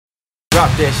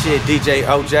Drop that shit, DJ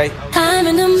OJ. I'm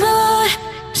in the mood,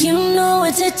 you know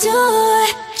what to do.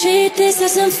 Treat this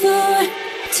as some food.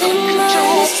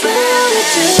 Tomorrow's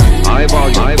food. Eyeball.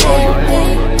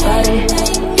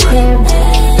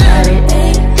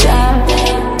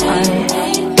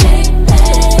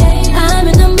 I'm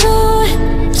in the mood,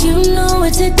 you know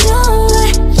what to do.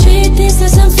 Treat this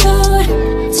as some food.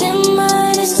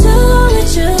 Tomorrow's food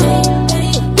with you.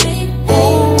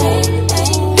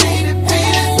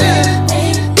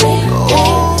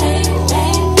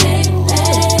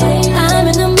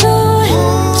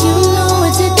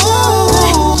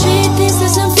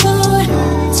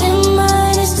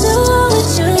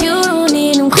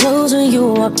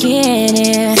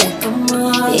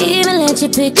 Even let you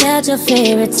pick out your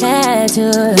favorite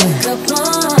tattoo.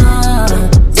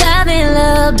 Dive in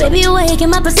love, baby, waking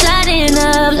my sliding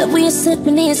up. Look, we are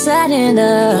slipping inside and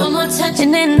up. One more touch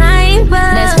and then I ain't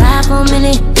but let's ride for a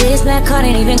minute. This black car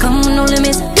ain't even come with no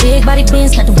limits. Big body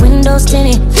Benz, got the windows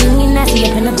tinted. Feeling nasty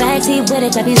up in the backseat with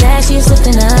it. Got these ashes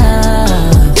lifting up.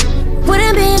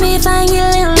 Wouldn't be me if I ain't get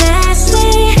a little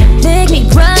nasty. Make me,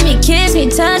 rub me, kiss me,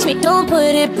 touch me. Don't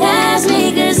put it past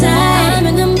me, cause I'm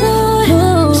in the mood.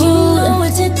 You know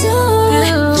what to do.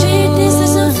 Treat this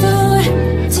as some food.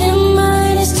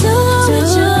 Tonight is too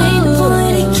with you. Ain't the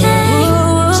point it came,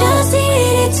 just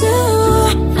eat it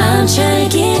too. I'm trying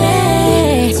to get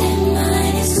it.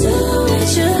 Tonight is too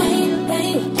with you.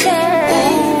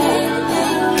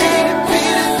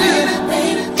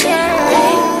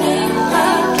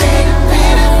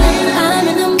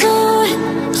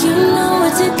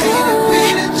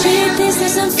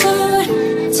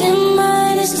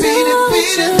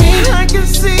 I can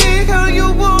see how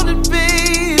you want it,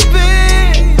 baby.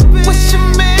 Wish your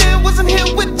man wasn't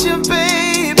here with you,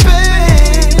 baby.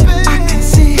 I can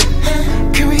see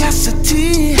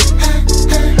curiosity.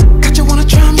 Got you wanna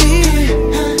try me.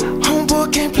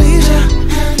 Homeboy can't please ya.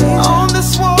 On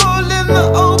this wall in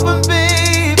the open,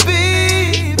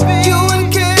 baby. You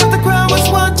wouldn't care if the crowd was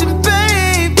watching,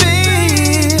 baby.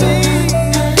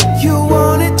 You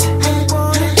want it,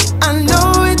 I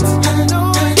know it.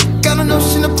 Got a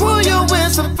notion to pull you in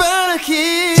some better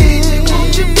kids. DJ,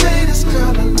 won't you play this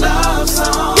girl a love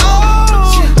song? Oh,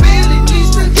 she really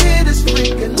needs to hear this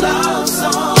freaking love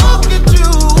song. Look at you,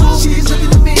 she's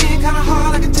looking at me kinda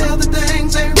hard. I can tell the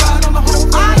things ain't right on the whole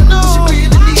thing. I know she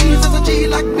really needs a G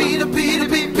like me to beat it.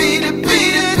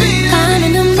 I'm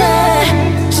in the mood,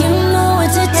 you know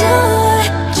what to do.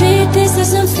 Treat this as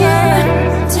some fun.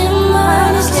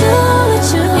 Tomorrow's too with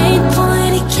you. Ain't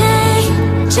point it came,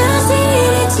 just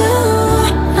eat it too.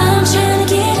 I'm trying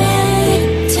to get it.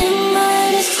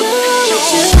 Tomorrow's too with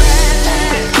you.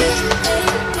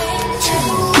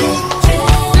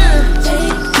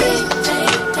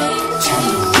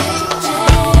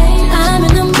 I'm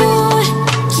in the mood,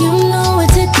 you know what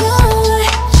to do.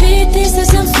 Treat this as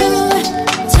some food.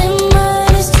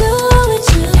 Tomorrow's too with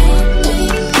you.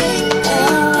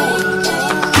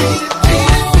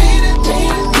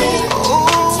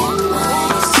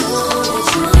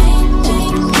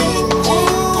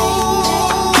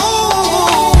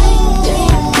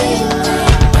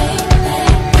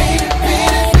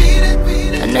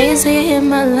 I know you say you hit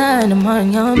my line, I'm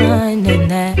on your mind, and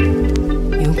that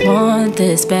you want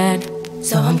this bad,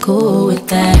 so I'm cool with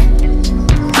that.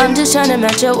 I'm just trying to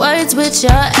match your words with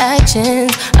your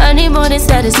actions. I need more than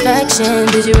satisfaction.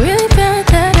 Did you really feel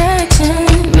that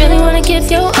action? Really wanna give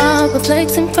you all the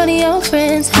flex in front of your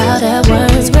friends? How that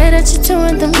works? Swear that you're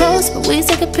doing the most, but we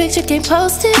take a picture, can't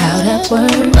post it. How that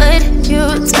works? But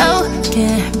you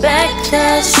talking back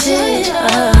that shit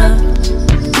up.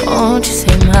 Won't you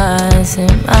say mine, say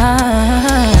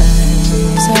mine?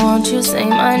 So won't you say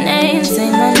my name, say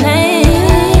my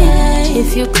name?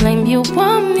 If you claim you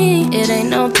want me, it ain't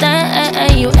no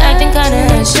thing. You acting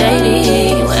kinda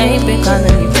shady. You ain't been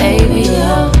calling me baby,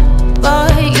 oh. Boy,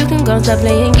 you can go stop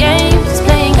playing games,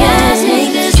 playing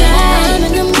games. I'm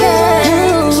in the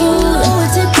mood, you know what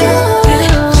to do.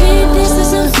 Treat this as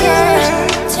some fun.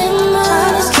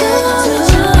 Tomorrow's too with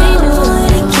you. Ain't no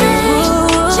point it came,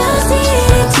 just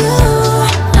eat it too.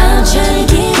 I'm trying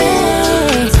to get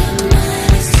it.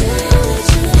 Tomorrow's too with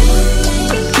you.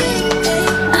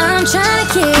 I'm trying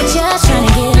to get, just trying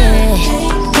to get it.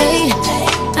 Hey,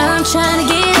 I'm trying to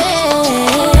get it.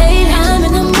 I'm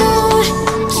in the mood,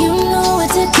 you know what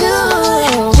to do.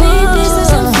 Treat this as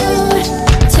some food.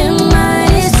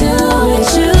 Tomorrow's too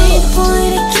with you. Ain't no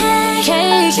point it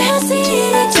came, just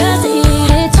eat it, just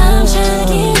eat it. I'm trying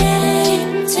to get it.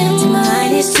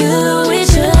 Tomorrow's too.